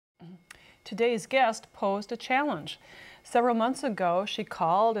Today's guest posed a challenge. Several months ago, she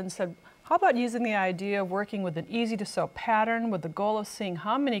called and said, how about using the idea of working with an easy-to-sew pattern with the goal of seeing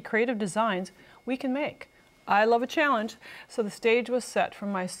how many creative designs we can make? I love a challenge, so the stage was set for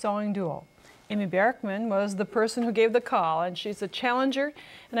my sewing duo. Amy Barickman was the person who gave the call, and she's a challenger,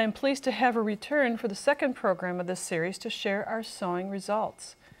 and I'm pleased to have her return for the second program of this series to share our sewing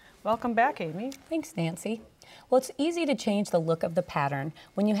results. Welcome back, Amy. Thanks, Nancy. Well, it's easy to change the look of the pattern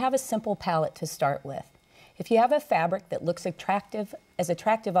when you have a simple palette to start with. If you have a fabric that looks as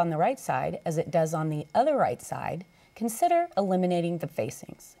attractive on the right side as it does on the other right side, consider eliminating the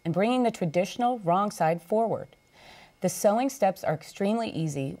facings and bringing the traditional wrong side forward. The sewing steps are extremely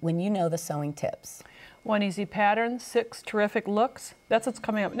easy when you know the sewing tips. One easy pattern, 6 terrific looks. That's what's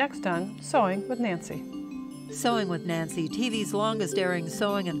coming up next on Sewing with Nancy. Sewing with Nancy, TV's longest-airing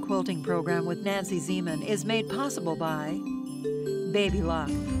sewing and quilting program with Nancy Zeman, is made possible by Baby Lock,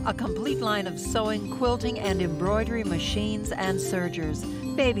 a complete line of sewing, quilting, and embroidery machines and sergers.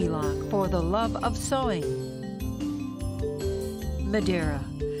 Baby Lock, for the love of sewing. Madeira,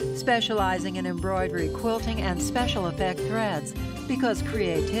 specializing in embroidery, quilting, and special effect threads, because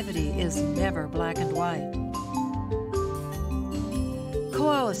creativity is never black and white.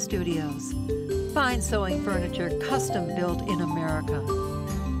 Koala Studios, fine sewing furniture custom built in America.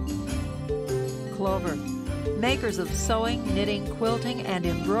 Clover, makers of sewing, knitting, quilting, and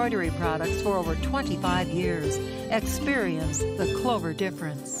embroidery products for over 25 years. Experience the Clover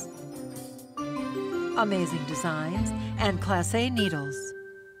difference. Amazing designs and Class A needles.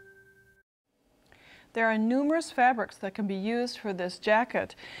 There are numerous fabrics that can be used for this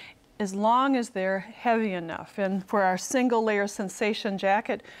jacket as long as they're heavy enough. And for our single layer sensation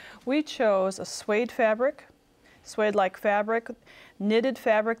jacket, we chose a suede fabric, suede-like fabric, knitted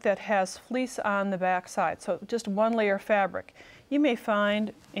fabric that has fleece on the back side, so just one layer fabric. You may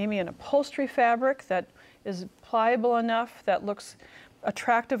find, Amy, an upholstery fabric that is pliable enough, that looks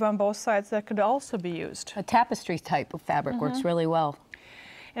attractive on both sides, that could also be used. A tapestry type of fabric works really well.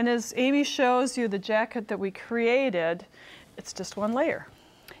 And as Amy shows you the jacket that we created, it's just one layer.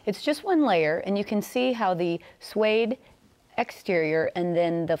 It's just one layer, and you can see how the suede exterior and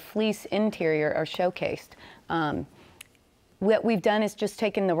then the fleece interior are showcased. What we've done is just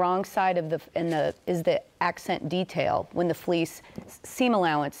taken the wrong side of the accent detail when the fleece seam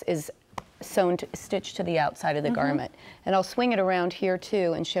allowance is stitched to the outside of the garment. And I'll swing it around here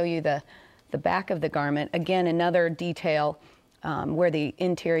too and show you the back of the garment. Again, another detail where the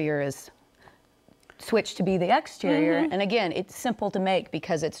interior is switched to be the exterior. And again, it's simple to make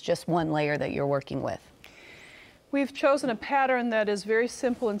because it's just one layer that you're working with. We've chosen a pattern that is very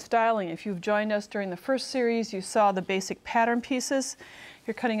simple in styling. If you've joined us during the first series, you saw the basic pattern pieces.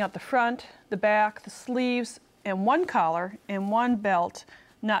 You're cutting out the front, the back, the sleeves, and one collar and one belt,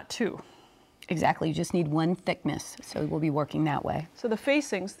 not two. Exactly, you just need one thickness, so we'll be working that way. So the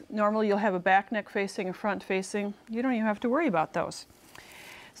facings, normally you'll have a back neck facing, a front facing. You don't even have to worry about those.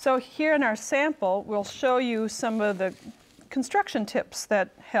 So here in our sample, we'll show you some of the construction tips that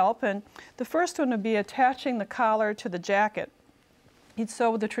help, and the first one would be attaching the collar to the jacket. You'd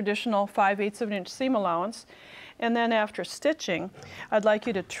sew with the traditional 5/8 of an inch seam allowance, and then after stitching, I'd like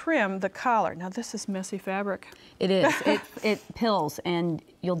you to trim the collar. Now this is messy fabric. It is. It pills, and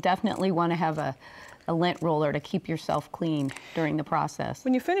you'll definitely want to have a lint roller to keep yourself clean during the process.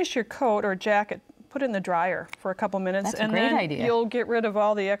 When you finish your coat or jacket, put it in the dryer for a couple minutes. That's a great idea. You'll get rid of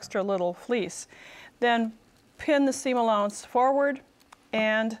all the extra little fleece. Then pin the seam allowance forward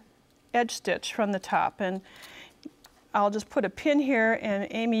and edge stitch from the top. And I'll just put a pin here, and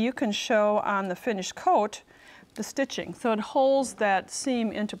Amy, you can show on the finished coat the stitching, so it holds that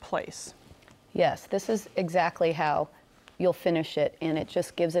seam into place. Yes, this is exactly how you'll finish it, and it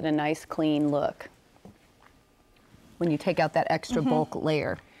just gives it a nice clean look when you take out that extra bulk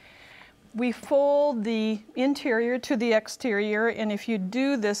layer. We fold the interior to the exterior, and if you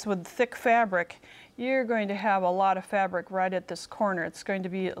do this with thick fabric, you're going to have a lot of fabric right at this corner. It's going to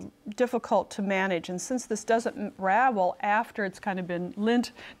be difficult to manage, and since this doesn't ravel after it's kind of been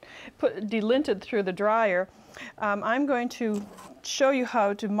delinted through the dryer, I'm going to show you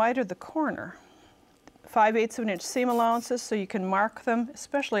how to miter the corner. 5/8 of an inch seam allowances, so you can mark them,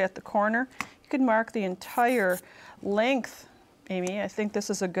 especially at the corner. You can mark the entire length, Amy. I think this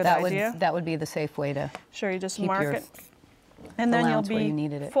is a good idea. That would be the safe way to Sure, you just mark it. And then you'll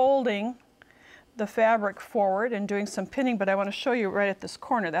be folding the fabric forward and doing some pinning, but I want to show you right at this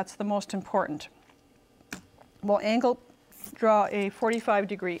corner. That's the most important. We'll draw a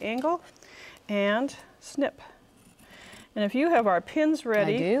 45-degree angle and snip. And if you have our pins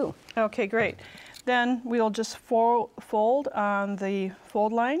ready. I do. Okay, great. Then we'll just fold on the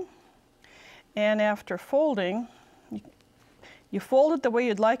fold line. And after folding, you fold it the way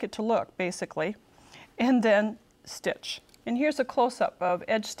you'd like it to look, basically, and then stitch. And here's a close-up of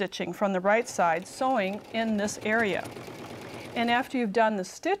edge stitching from the right side, sewing in this area. And after you've done the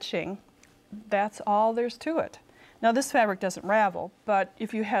stitching, that's all there's to it. Now this fabric doesn't ravel, but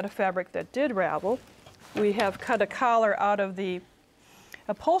if you had a fabric that did ravel, we have cut a collar out of the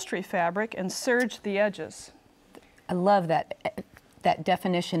upholstery fabric and serged the edges. I love that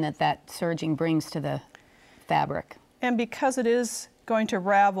definition that serging brings to the fabric. And because it is going to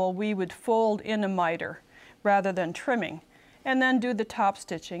ravel, we would fold in a miter rather than trimming, and then do the top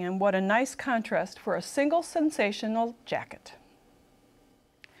stitching. And what a nice contrast for a single sensational jacket.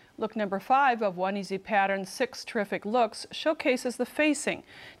 Look number 5 of One Easy Pattern's 6 Terrific Looks showcases the facing.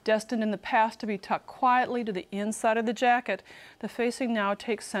 Destined in the past to be tucked quietly to the inside of the jacket, the facing now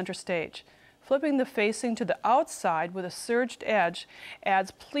takes center stage. Flipping the facing to the outside with a serged edge adds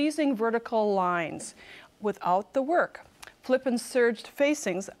pleasing vertical lines without the work. Flip and serged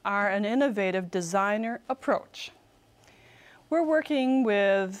facings are an innovative designer approach. We're working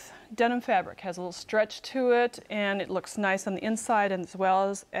with denim fabric, has a little stretch to it, and it looks nice on the inside as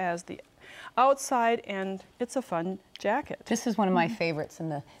well as the outside, and it's a fun jacket. This is one of my favorites in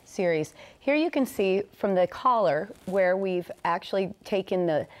the series. Here you can see from the collar where we've actually taken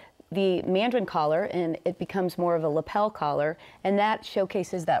the mandarin collar and it becomes more of a lapel collar, and that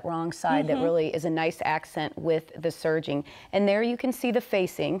showcases that wrong side that really is a nice accent with the serging. And there you can see the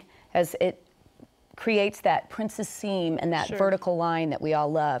facing as it creates that princess seam and that vertical line that we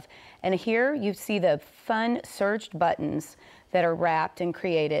all love. And here you see the fun serged buttons that are wrapped and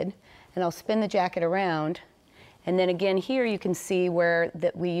created. And I'll spin the jacket around. And then again here you can see where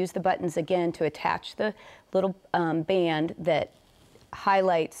we use the buttons again to attach the little band that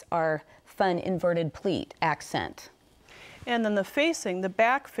highlights our fun inverted pleat accent. And then the facing, the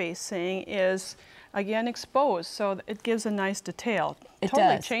back facing, is again exposed, so it gives a nice detail. It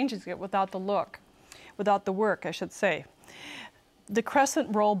totally changes it without the look. Without the work, I should say. The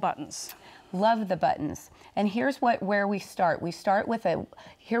crescent roll buttons. Love the buttons. And here's where we start. We start with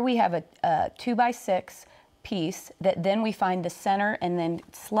here we have a 2x6 piece that then we find the center and then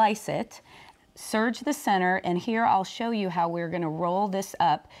slice it, serge the center, and here I'll show you how we're going to roll this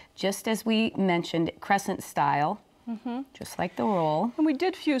up just as we mentioned, crescent style. Just like the roll. And we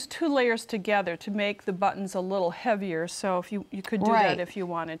did fuse 2 layers together to make the buttons a little heavier, so if you could do that if you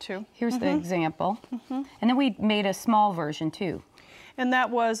wanted to. Here's the example. And then we made a small version too. And that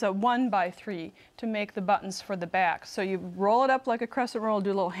was a 1x3 to make the buttons for the back. So you roll it up like a crescent roll, do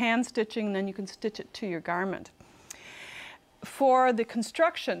a little hand stitching, and then you can stitch it to your garment. For the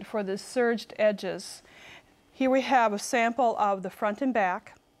construction, for the serged edges, here we have a sample of the front and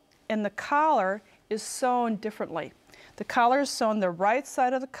back, and the collar is sewn differently. The collar is sewn the right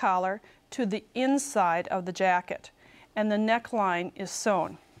side of the collar to the inside of the jacket, and the neckline is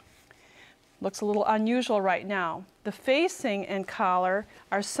sewn. Looks a little unusual right now. The facing and collar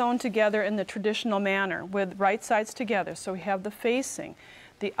are sewn together in the traditional manner with right sides together, so we have the facing.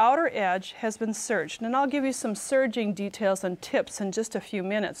 The outer edge has been serged, and I'll give you some serging details and tips in just a few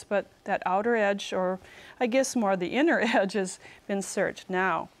minutes, but that outer edge, or I guess more the inner edge, has been serged.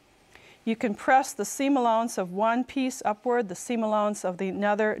 Now, you can press the seam allowance of one piece upward, the seam allowance of the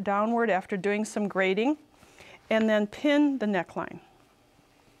another downward after doing some grading, and then pin the neckline.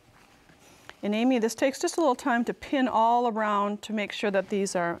 And Amy, this takes just a little time to pin all around to make sure that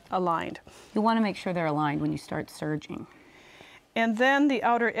these are aligned. You want to make sure they're aligned when you start serging. And then the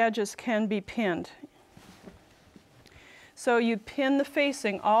outer edges can be pinned. So you pin the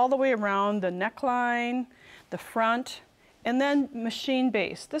facing all the way around the neckline, the front, and then machine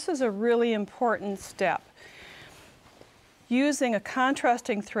base. This is a really important step. Using a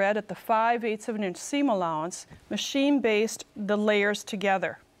contrasting thread at the 5/8 of an inch seam allowance, machine based the layers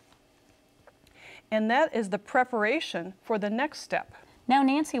together. And that is the preparation for the next step. Now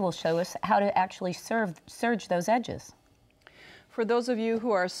Nancy will show us how to actually serge those edges. For those of you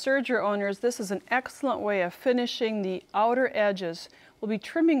who are serger owners, this is an excellent way of finishing the outer edges. We'll be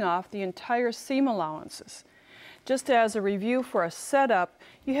trimming off the entire seam allowances. Just as a review for a setup,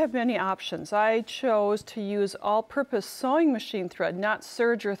 you have many options. I chose to use all-purpose sewing machine thread, not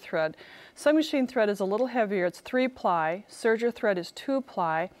serger thread. Sewing machine thread is a little heavier, it's 3-ply. Serger thread is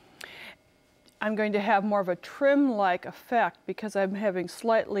 2-ply. I'm going to have more of a trim-like effect because I'm having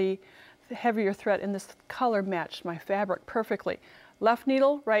slightly heavier thread, and this color matched my fabric perfectly. Left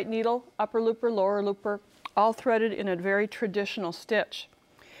needle, right needle, upper looper, lower looper, all threaded in a very traditional stitch.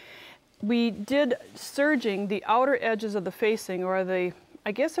 We did serging the outer edges of the facing, or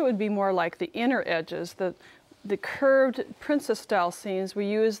I guess it would be more like the inner edges, the the curved princess style seams, we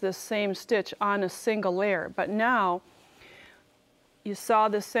use this same stitch on a single layer. But now, you saw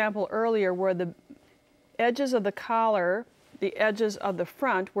this sample earlier where the edges of the collar, the edges of the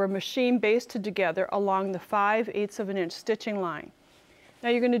front were machine basted together along the 5/8 of an inch stitching line. Now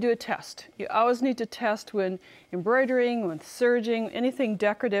you're going to do a test. You always need to test when embroidering, when serging, anything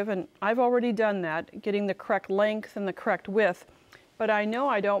decorative, and I've already done that, getting the correct length and the correct width. But I know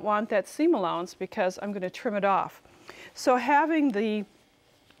I don't want that seam allowance because I'm going to trim it off. So having the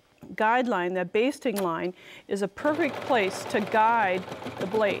guideline, that basting line, is a perfect place to guide the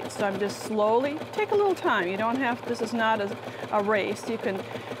blade. So I'm just slowly, take a little time. You don't have, this is not a race. You can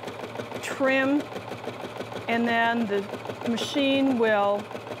trim, and then the machine will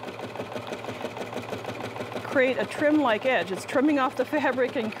create a trim-like edge. It's trimming off the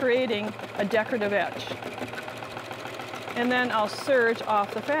fabric and creating a decorative edge. And then I'll serge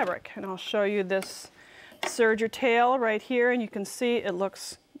off the fabric. And I'll show you this serger tail right here, and you can see it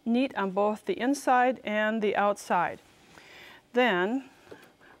looks neat on both the inside and the outside. Then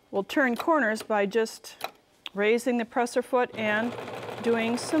we'll turn corners by just raising the presser foot and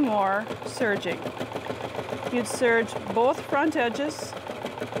doing some more serging. You'd serge both front edges,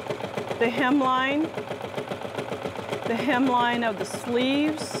 the hemline of the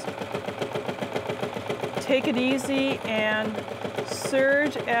sleeves. Take it easy and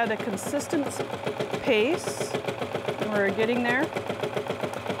serge at a consistent pace. And we're getting there.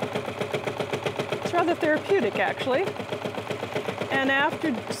 It's rather therapeutic, actually. And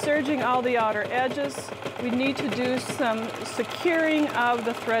after serging all the outer edges, we need to do some securing of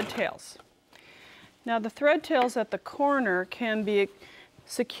the thread tails. Now the thread tails at the corner can be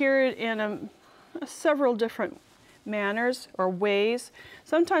secured in several different manners or ways.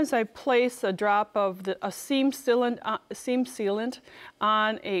 Sometimes I place a drop of a seam sealant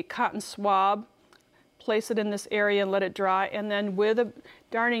on a cotton swab, place it in this area and let it dry, and then with a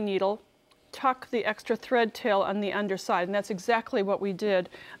darning needle tuck the extra thread tail on the underside, and that's exactly what we did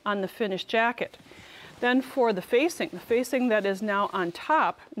on the finished jacket. Then for the facing that is now on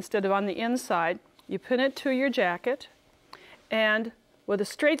top instead of on the inside, you pin it to your jacket, and with a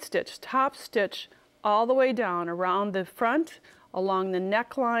straight stitch, top stitch all the way down around the front, along the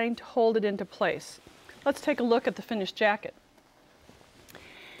neckline to hold it into place. Let's take a look at the finished jacket.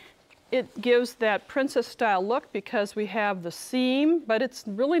 It gives that princess style look because we have the seam, but it's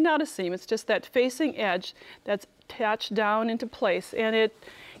really not a seam, it's just that facing edge that's attached down into place, and it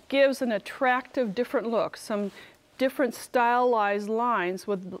gives an attractive different look, some different stylized lines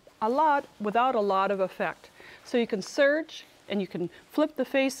without a lot of effect. So you can serge and you can flip the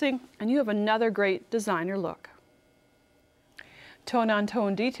facing and you have another great designer look. Tone on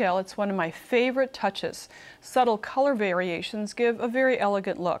tone detail, it's one of my favorite touches. Subtle color variations give a very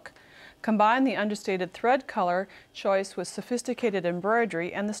elegant look. Combine the understated thread color choice with sophisticated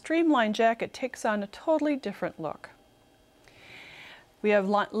embroidery and the streamlined jacket takes on a totally different look. We have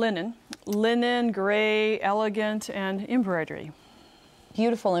linen, gray, elegant, and embroidery.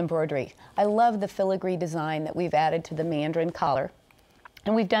 Beautiful embroidery. I love the filigree design that we've added to the mandarin collar,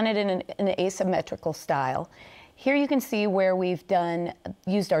 and we've done it in an asymmetrical style. Here you can see where we've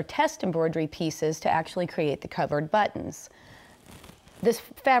used our test embroidery pieces to actually create the covered buttons. This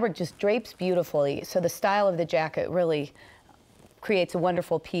fabric just drapes beautifully, so the style of the jacket really creates a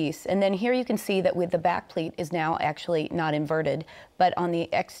wonderful piece. And then here you can see that with the back pleat is now actually not inverted, but on the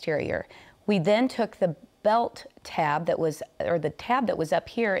exterior. We then took the belt tab that was, or the tab that was up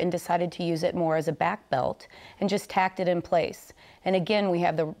here, and decided to use it more as a back belt and just tacked it in place. And again, we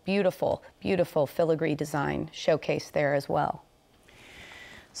have the beautiful, beautiful filigree design showcased there as well.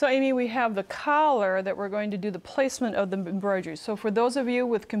 So Amy, we have the collar that we're going to do the placement of the embroidery. So for those of you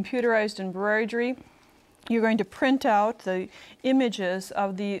with computerized embroidery, you're going to print out the images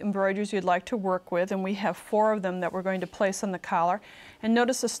of the embroideries you'd like to work with, and we have 4 of them that we're going to place on the collar. And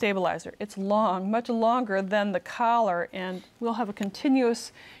notice the stabilizer. It's long, much longer than the collar, and we'll have a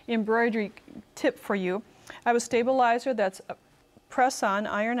continuous embroidery tip for you. I have a stabilizer that's a press-on,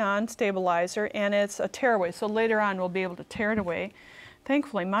 iron-on stabilizer, and it's a tear-away, so later on we'll be able to tear it away.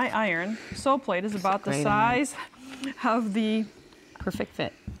 Thankfully, my iron sew plate is about the size of the perfect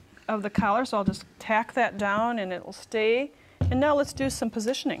fit of the collar, so I'll just tack that down and it will stay. And now let's do some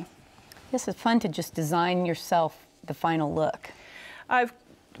positioning. This is fun to just design yourself the final look. I've,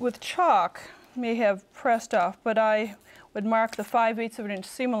 with chalk, may have pressed off, but I would mark the 5/8 of an inch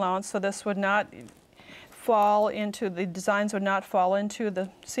seam allowance so this would not fall into, the designs would not fall into the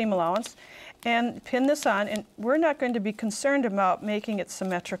seam allowance. And pin this on, and we're not going to be concerned about making it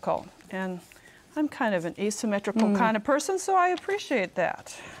symmetrical. And I'm kind of an asymmetrical kind of person, so I appreciate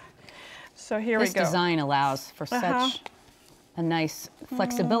that. So here we go. This design allows for such a nice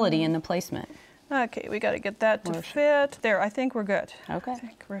flexibility in the placement. Okay, we got to get that to fit. There, I think we're good. Okay. I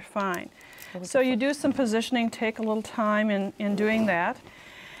think we're fine. So you do some positioning, take a little time in doing that.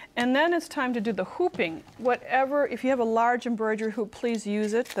 And then it's time to do the hooping. Whatever, if you have a large embroidery hoop, please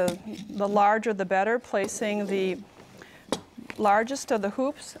use it. The larger the better, placing the largest of the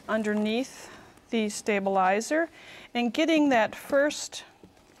hoops underneath the stabilizer and getting that first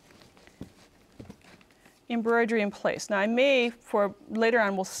embroidery in place. Now I may, for later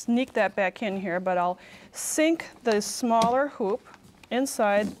on, we'll sneak that back in here, but I'll sink the smaller hoop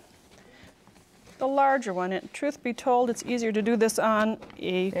inside the larger one. And truth be told, it's easier to do this on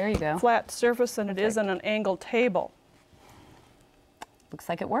a flat surface than it is on an angled table. Looks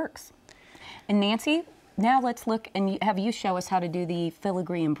like it works. And Nancy, now let's look and have you show us how to do the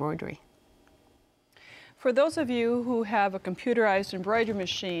filigree embroidery. For those of you who have a computerized embroidery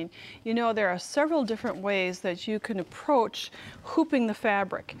machine, you know there are several different ways that you can approach hooping the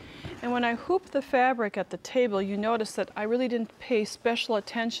fabric. And when I hoop the fabric at the table, you notice that I really didn't pay special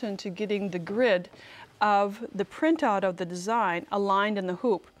attention to getting the grid of the printout of the design aligned in the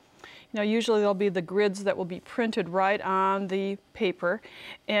hoop. Now usually there'll be the grids that will be printed right on the paper,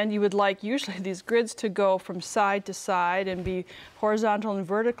 and you would like usually these grids to go from side to side and be horizontal and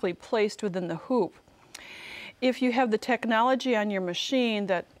vertically placed within the hoop. If you have the technology on your machine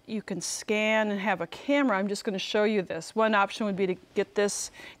that you can scan and have a camera, I'm just going to show you this. One option would be to get this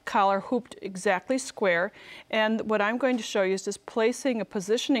collar hooped exactly square, and what I'm going to show you is just placing a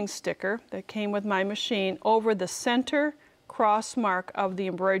positioning sticker that came with my machine over the center cross mark of the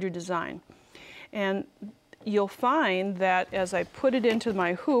embroidery design. And you'll find that as I put it into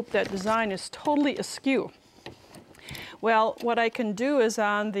my hoop, that design is totally askew. Well, what I can do is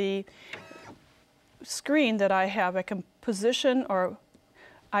on the screen that I have, I can position, or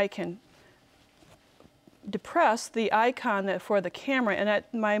I can depress the icon for the camera, and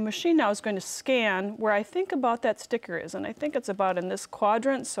my machine now is going to scan where I think about that sticker is, and I think it's about in this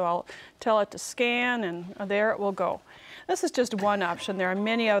quadrant, so I'll tell it to scan and there it will go. This is just one option. There are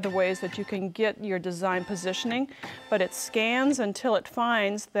many other ways that you can get your design positioning, but it scans until it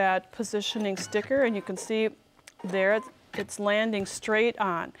finds that positioning sticker, and you can see there it's landing straight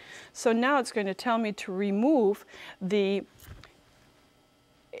on. So now it's going to tell me to remove the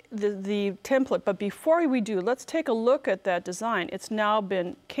template, but before we do, let's take a look at that design. It's now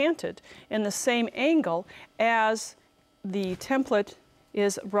been canted in the same angle as the template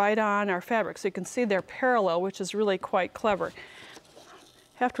is right on our fabric. So you can see they're parallel, which is really quite clever.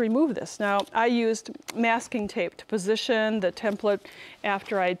 Have to remove this. Now, I used masking tape to position the template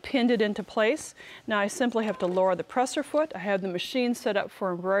after I'd pinned it into place. Now I simply have to lower the presser foot. I have the machine set up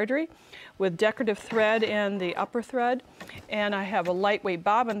for embroidery with decorative thread in the upper thread, and I have a lightweight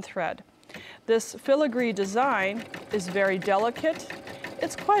bobbin thread. This filigree design is very delicate.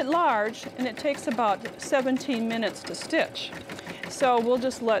 It's quite large, and it takes about 17 minutes to stitch. So we'll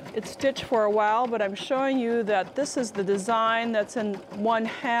just let it stitch for a while, but I'm showing you that this is the design that's in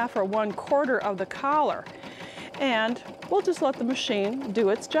 1/2 or 1/4 of the collar. And we'll just let the machine do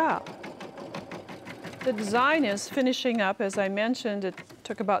its job. The design is finishing up. As I mentioned, it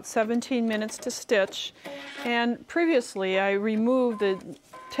took about 17 minutes to stitch. And previously I removed the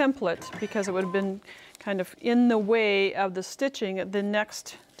template because it would have been kind of in the way of the stitching of the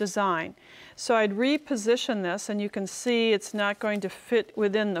next design. So I'd reposition this, and you can see it's not going to fit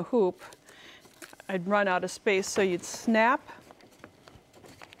within the hoop. I'd run out of space, so you'd snap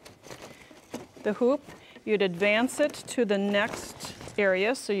the hoop, you'd advance it to the next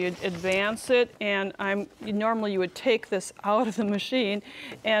area, so you'd advance it, and normally you would take this out of the machine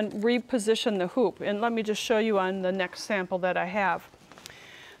and reposition the hoop. And let me just show you on the next sample that I have.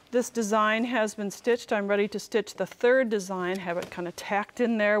 This design has been stitched. I'm ready to stitch the third design, have it kind of tacked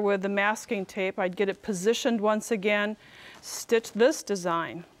in there with the masking tape. I'd get it positioned once again, stitch this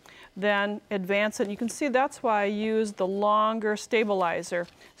design, then advance it. You can see that's why I used the longer stabilizer,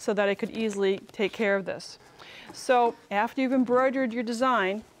 so that I could easily take care of this. So after you've embroidered your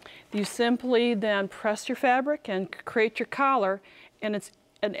design, you simply then press your fabric and create your collar, and it's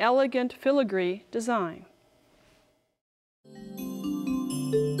an elegant filigree design.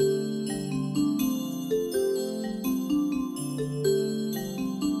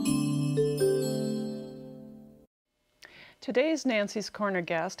 Today's Nancy's Corner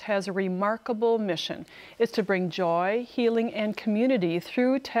guest has a remarkable mission. It's to bring joy, healing, and community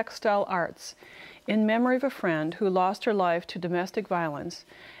through textile arts. In memory of a friend who lost her life to domestic violence,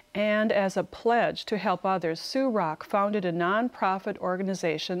 and as a pledge to help others, Sue Rock founded a nonprofit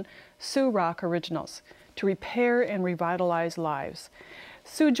organization, Sue Rock Originals, to repair and revitalize lives.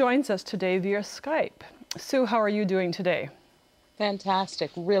 Sue joins us today via Skype. Sue, how are you doing today?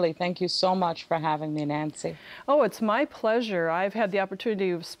 Fantastic. Really, thank you so much for having me, Nancy. Oh, it's my pleasure. I've had the opportunity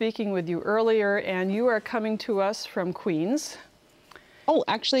of speaking with you earlier, and you are coming to us from Queens. Oh,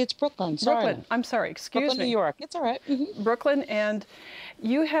 actually, it's Brooklyn. Sorry. Brooklyn. I'm sorry. Excuse Brooklyn, me. New York. It's all right. Brooklyn, and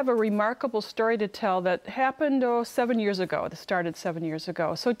you have a remarkable story to tell that happened 7 years ago. That started 7 years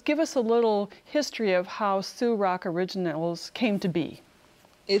ago. So give us a little history of how Sue Rock Originals came to be.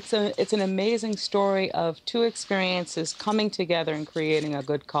 It's an amazing story of two experiences coming together and creating a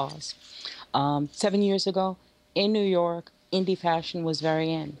good cause. 7 years ago, in New York, indie fashion was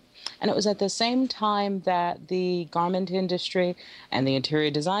very in. And it was at the same time that the garment industry and the interior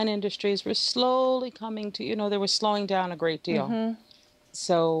design industries were slowly coming to, they were slowing down a great deal.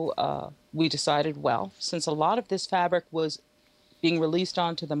 So we decided, well, since a lot of this fabric was being released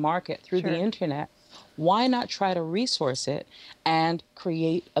onto the market through the internet, why not try to resource it and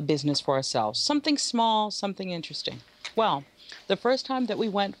create a business for ourselves? Something small, something interesting. Well, the first time that we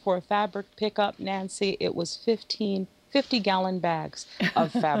went for a fabric pickup, Nancy, it was 50-gallon bags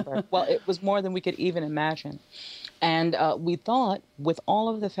of fabric. Well, it was more than we could even imagine. And we thought with all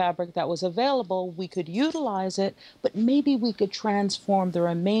of the fabric that was available, we could utilize it, but maybe we could transform the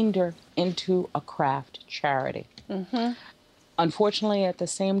remainder into a craft charity. Unfortunately, at the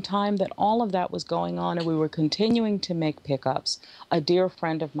same time that all of that was going on and we were continuing to make pickups, a dear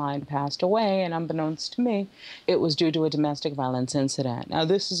friend of mine passed away, and unbeknownst to me, it was due to a domestic violence incident. Now,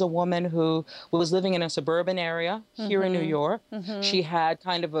 this is a woman who was living in a suburban area here in New York. She had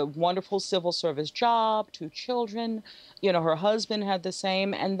kind of a wonderful civil service job, 2 children. Her husband had the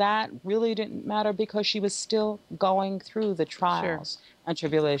same, and that really didn't matter because she was still going through the trials and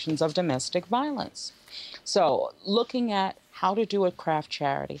tribulations of domestic violence. So looking at how to do a craft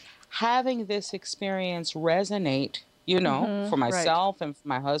charity, having this experience resonate, for myself and for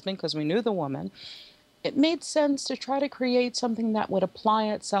my husband, because we knew the woman, it made sense to try to create something that would apply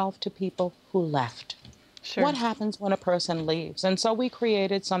itself to people who left. What happens when a person leaves? And so we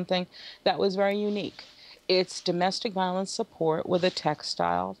created something that was very unique. It's domestic violence support with a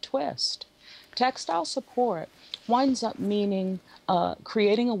textile twist. Textile support winds up meaning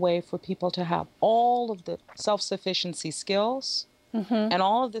creating a way for people to have all of the self-sufficiency skills and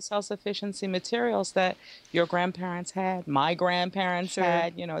all of the self-sufficiency materials that your grandparents had, my grandparents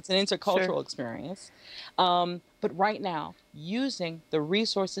had. It's an intercultural experience. But right now, using the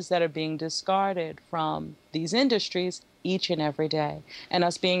resources that are being discarded from these industries each and every day. And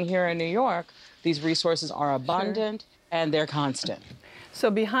us being here in New York, these resources are abundant and they're constant. So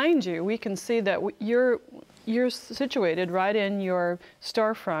behind you, we can see that you're situated right in your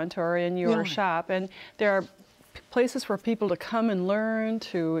storefront or in your shop, and there are places for people to come and learn,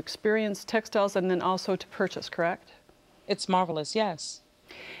 to experience textiles, and then also to purchase, correct? It's marvelous, yes.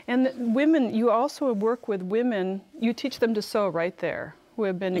 And women, you also work with women, you teach them to sew right there, who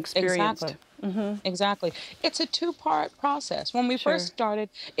have been experienced. Exactly. Exactly. It's a 2-part process. When we first started,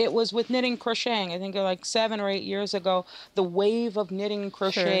 it was with knitting crocheting. I think like 7 or 8 years ago, the wave of knitting and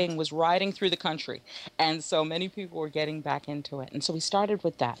crocheting was riding through the country. And so many people were getting back into it. And so we started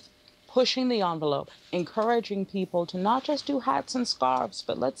with that, pushing the envelope, encouraging people to not just do hats and scarves,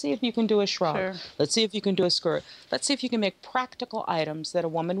 but let's see if you can do a shrug. Let's see if you can do a skirt. Let's see if you can make practical items that a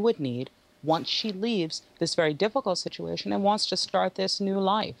woman would need once she leaves this very difficult situation and wants to start this new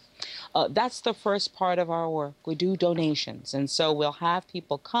life. That's the first part of our work. We do donations, and so we'll have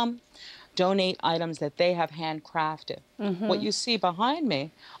people come, donate items that they have handcrafted. What you see behind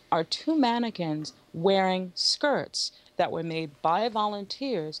me are 2 mannequins wearing skirts that were made by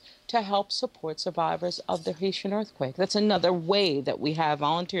volunteers to help support survivors of the Haitian earthquake. That's another way that we have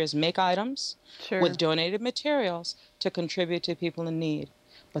volunteers make items with donated materials to contribute to people in need.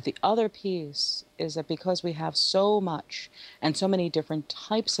 But the other piece is that because we have so much and so many different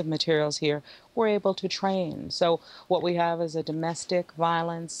types of materials here, we're able to train. So what we have is a domestic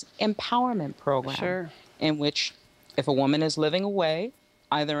violence empowerment program in which if a woman is living away,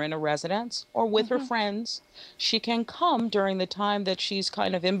 either in a residence or with her friends, she can come during the time that she's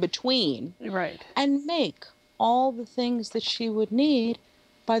kind of in between and make all the things that she would need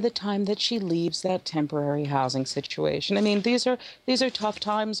by the time that she leaves that temporary housing situation. I mean, these are tough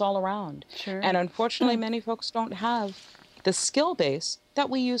times all around. And unfortunately, many folks don't have the skill base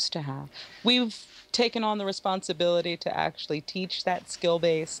that we used to have. We've taken on the responsibility to actually teach that skill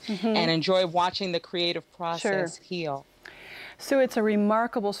base and enjoy watching the creative process heal. So it's a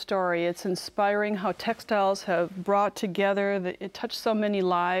remarkable story. It's inspiring how textiles have brought together, it touched so many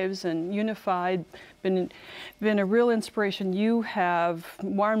lives and unified, been a real inspiration. You have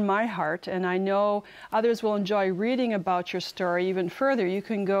warmed my heart, and I know others will enjoy reading about your story even further. You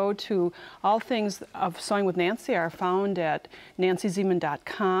can go to all things of Sewing with Nancy are found at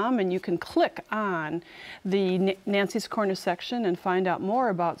nancyzieman.com, and you can click on the Nancy's Corner section and find out more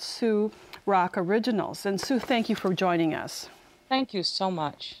about Sue Rock Originals. And Sue, thank you for joining us. Thank you so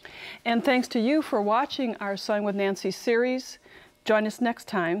much. And thanks to you for watching our Sewing with Nancy series. Join us next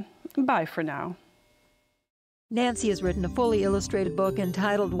time. Bye for now. Nancy has written a fully illustrated book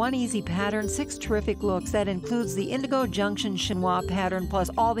entitled One Easy Pattern, 6 Terrific Looks that includes the Indigo Junction Chinois pattern plus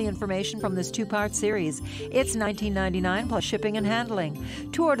all the information from this 2-part series. It's $19.99 plus shipping and handling.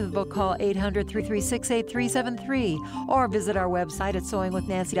 To order the book, call 800-336-8373 or visit our website at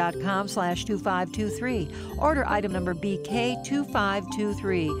sewingwithnancy.com/2523. Order item number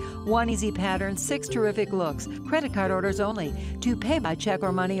BK2523. One Easy Pattern, 6 Terrific Looks. Credit card orders only. To pay by check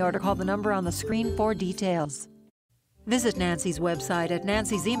or money order, call the number on the screen for details. Visit Nancy's website at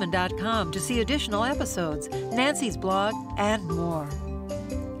nancyzieman.com to see additional episodes, Nancy's blog, and more.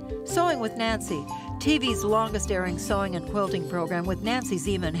 Sewing with Nancy, TV's longest-airing sewing and quilting program with Nancy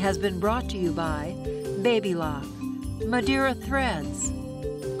Zieman, has been brought to you by Baby Lock, Madeira Threads,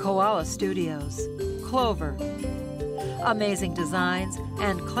 Koala Studios, Clover, Amazing Designs,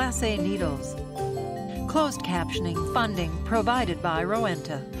 and Class A Needles. Closed captioning funding provided by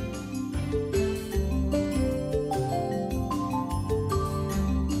Rowenta.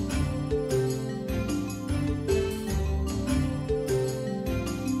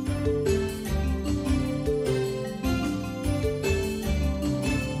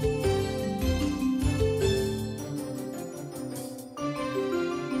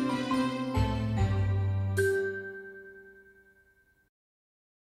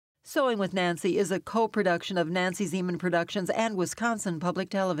 Sewing with Nancy is a co-production of Nancy Zieman Productions and Wisconsin Public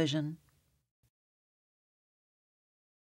Television.